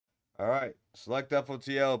All right. Select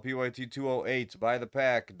FOTL PYT 208. Buy the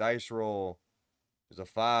pack. Dice roll. Is a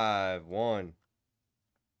 5. 1,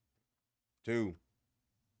 2,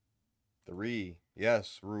 3.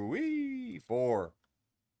 Yes. Rui. 4.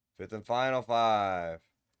 Fifth and final 5.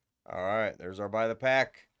 All right. There's our buy the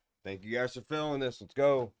pack. Thank you guys for filling this. Let's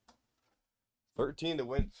go. 13 to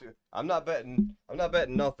win. I'm not betting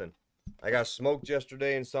nothing. I got smoked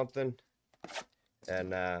yesterday in something.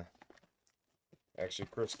 And actually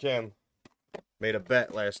Chris Kim made a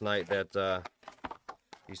bet last night that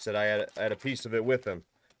he said I had a piece of it with him.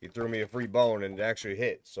 He threw me a free bone and it actually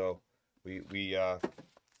hit. So we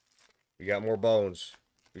got more bones.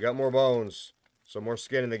 We got more bones. Some more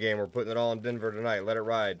skin in the game. We're putting it all in Denver tonight. Let it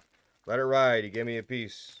ride. Let it ride. He gave me a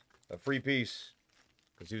piece. A free piece.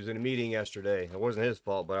 Because he was in a meeting yesterday. It wasn't his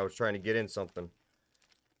fault, but I was trying to get in something.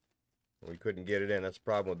 We couldn't get it in. That's the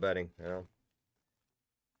problem with betting, you know.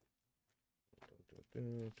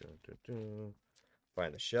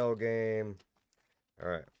 Find the shell game. All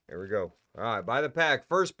right, here we go. All right, buy the pack.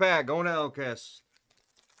 First pack going to Elkes.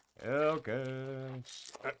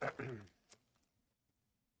 Elkes.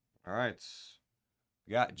 All right.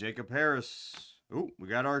 We got Jacob Harris. Ooh, we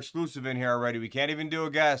got our exclusive in here already. We can't even do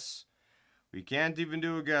a guess. We can't even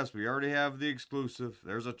do a guess. We already have the exclusive.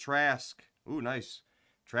 There's a Trask. Ooh, nice.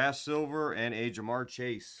 Trask Silver and a Jamar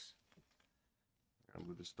Chase. I'm going to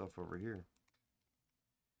move this stuff over here.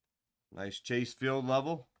 Nice Chase Field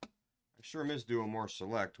level. I sure miss doing more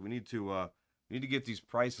select. We need to get these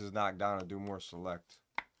prices knocked down and do more select.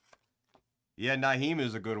 Yeah, Naheem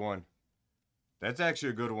is a good one. That's actually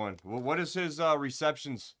a good one. Well, what is his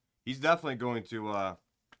receptions? He's definitely going to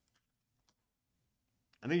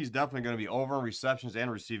I think he's definitely going to be over in receptions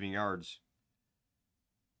and receiving yards.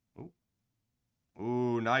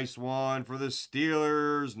 Ooh, nice one for the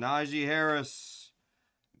Steelers. Najee Harris.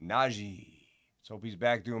 Najee. Let's hope he's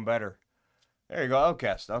back doing better. There you go,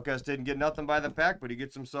 Elkest. Elkest didn't get nothing by the pack, but he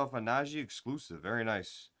gets himself a Najee exclusive. Very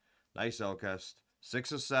nice. Nice, Elkest.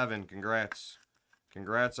 6 of 7. Congrats.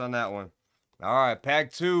 Congrats on that one. All right,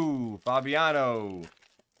 pack 2. Fabiano.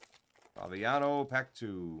 Fabiano, pack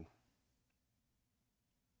 2.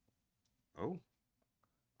 Oh.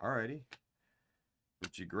 Alrighty.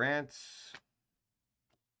 Richie Grant.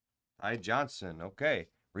 Ty Johnson. Okay.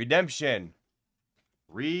 Redemption.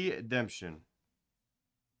 Redemption.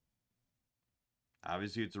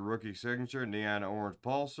 Obviously, it's a rookie signature. Neon Orange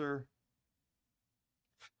Pulsar.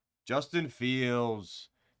 Justin Fields.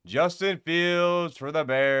 Justin Fields for the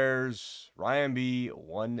Bears. Ryan B.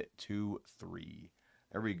 1, 2, 3.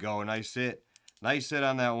 There we go. Nice hit. Nice hit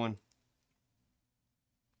on that one.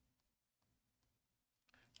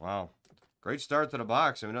 Wow. Great start to the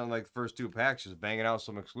box. I mean, nothing like the first 2 packs, just banging out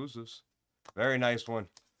some exclusives. Very nice one.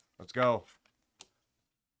 Let's go.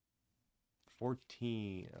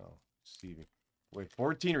 14. Oh, receiving. Wait,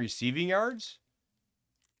 14 receiving yards?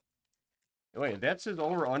 Wait, that says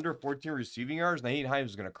over under 14 receiving yards. Naheem Hines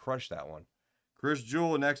is going to crush that one. Chris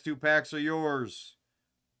Jewell, next 2 packs are yours.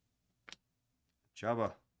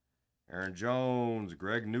 Chuba, Aaron Jones,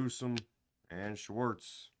 Greg Newsome, and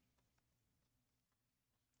Schwartz.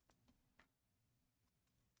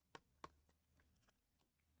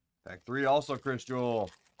 Pack 3, also Chris Jewell.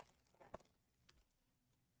 Looks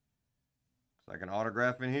like an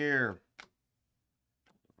autograph in here.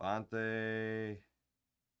 Devontae.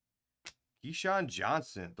 Keyshawn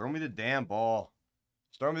Johnson. Throw me the damn ball.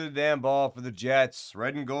 Throw me the damn ball for the Jets.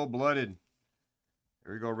 Red and gold blooded.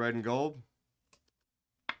 Here we go, red and gold.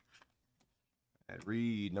 Ed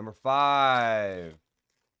Reed, number 5.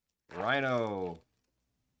 Rhino.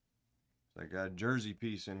 I got a jersey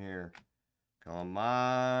piece in here. Come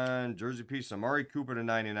on. Jersey piece. Amari Cooper to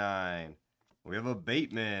 99. We have a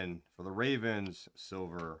Bateman for the Ravens.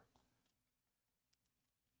 Silver.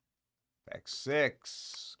 Pack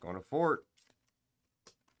 6. Going to Fort.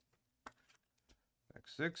 Pack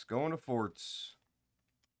 6. Going to Forts.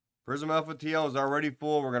 Prism Alpha TL is already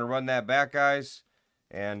full. We're going to run that back, guys.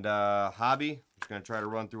 And Hobby. Just going to try to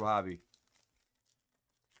run through Hobby.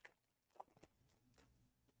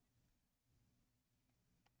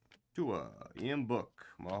 Tua, Ian Book,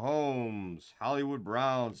 Mahomes, Hollywood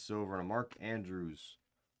Browns, silver, and Mark Andrews.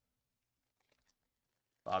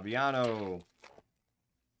 Fabiano.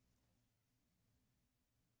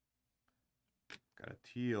 Got a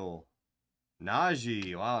teal.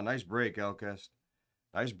 Najee. Wow, nice break, Elkest.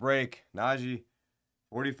 Nice break. Najee.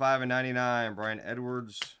 45 and 99. Brian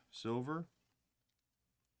Edwards, silver.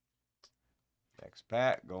 Next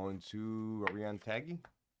pack going to, are we on Taggy?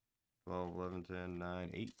 12, 11, 10,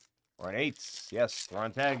 9, 8. We're on 8s. Yes, we're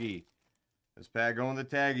on Taggy. This pack going to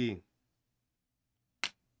Taggy.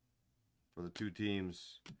 For the 2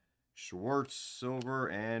 teams. Schwartz, silver,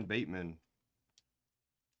 and Bateman.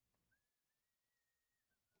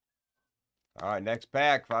 All right, next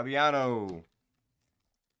pack, Fabiano.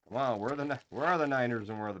 Come on, where are the Niners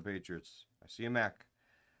and where are the Patriots? I see a Mac.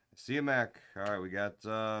 I see a Mac. All right, we got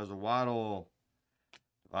Waddle,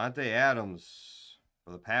 Devontae Adams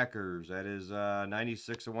for the Packers. That is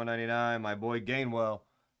 96 of 199. My boy Gainwell,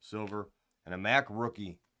 silver, and a Mac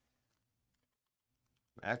rookie.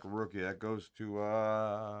 Mac rookie. That goes to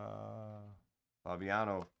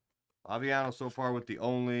Fabiano. Fabiano so far with the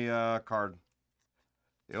only card.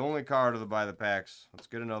 The only card of the buy the packs. Let's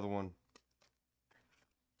get another one.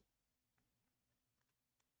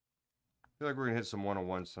 I feel like we're going to hit some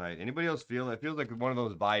 101s tonight. Anybody else feel it? It feels like one of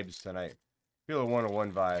those vibes tonight. Feel a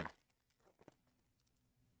 101 vibe.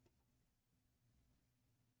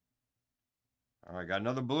 All right, got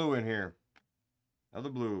another blue in here. Another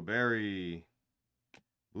blue. Barry.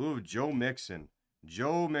 Blue of Joe Mixon.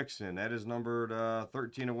 Joe Mixon. That is numbered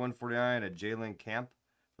 13 of 149 at Jalen Camp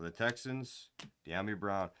for the Texans. De'Ami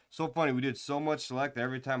Brown. So funny. We did so much select that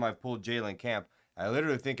every time I pulled Jalen Camp, I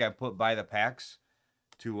literally think I put by the packs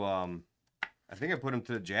to, I think I put him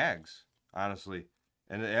to the Jags, honestly.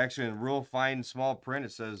 And actually in real fine small print,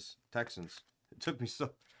 it says Texans. It took me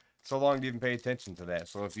so long to even pay attention to that.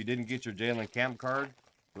 So if you didn't get your Jalen Camp card,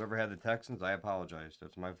 whoever had the Texans, I apologize.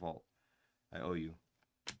 That's my fault. I owe you.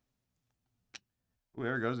 Ooh,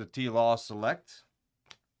 there goes the T-Law Select.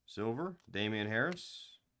 Silver, Damian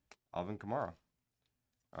Harris, Alvin Kamara.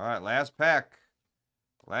 All right, last pack.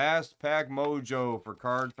 Last pack mojo for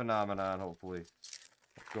Card Phenomenon, hopefully.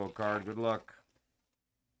 Let's go, card. Good luck.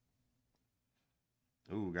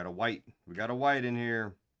 Ooh, we got a white. We got a white in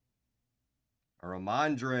here. A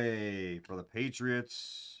Ramondre for the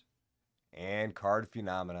Patriots. And Card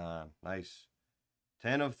Phenomenon. Nice.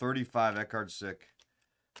 10 of 35. That card's sick.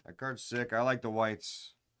 That card's sick. I like the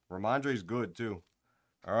whites. Ramondre's good, too.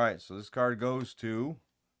 All right, so this card goes to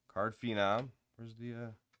Card Phenom. Where's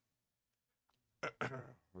the,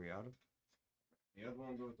 we out of? The other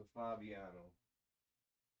one goes to Fabiano.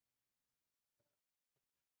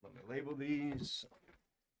 Let me label these.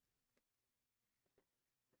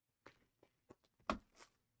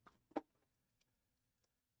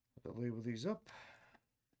 I'll label these up.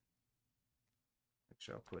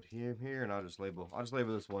 Actually, I'll put him here, and I'll just label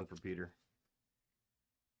this one for Peter.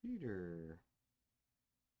 Peter.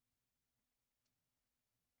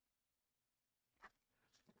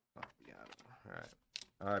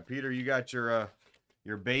 All right, Peter, you got your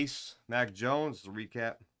base Mac Jones. To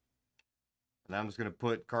recap, and I'm just gonna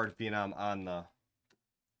put Card Phenom on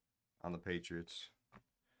the Patriots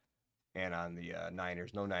and on the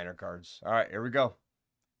Niners. No Niner cards. All right, here we go.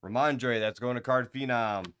 Ramondre, that's going to Card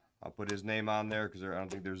Phenom. I'll put his name on there because I don't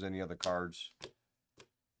think there's any other cards.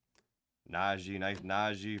 Najee, nice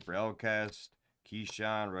Najee for Elcast.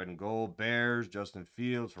 Keyshawn, red and gold. Bears, Justin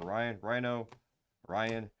Fields for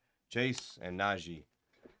Ryan, Chase, and Najee.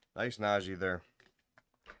 Nice Najee there.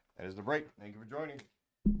 That is the break. Thank you for joining.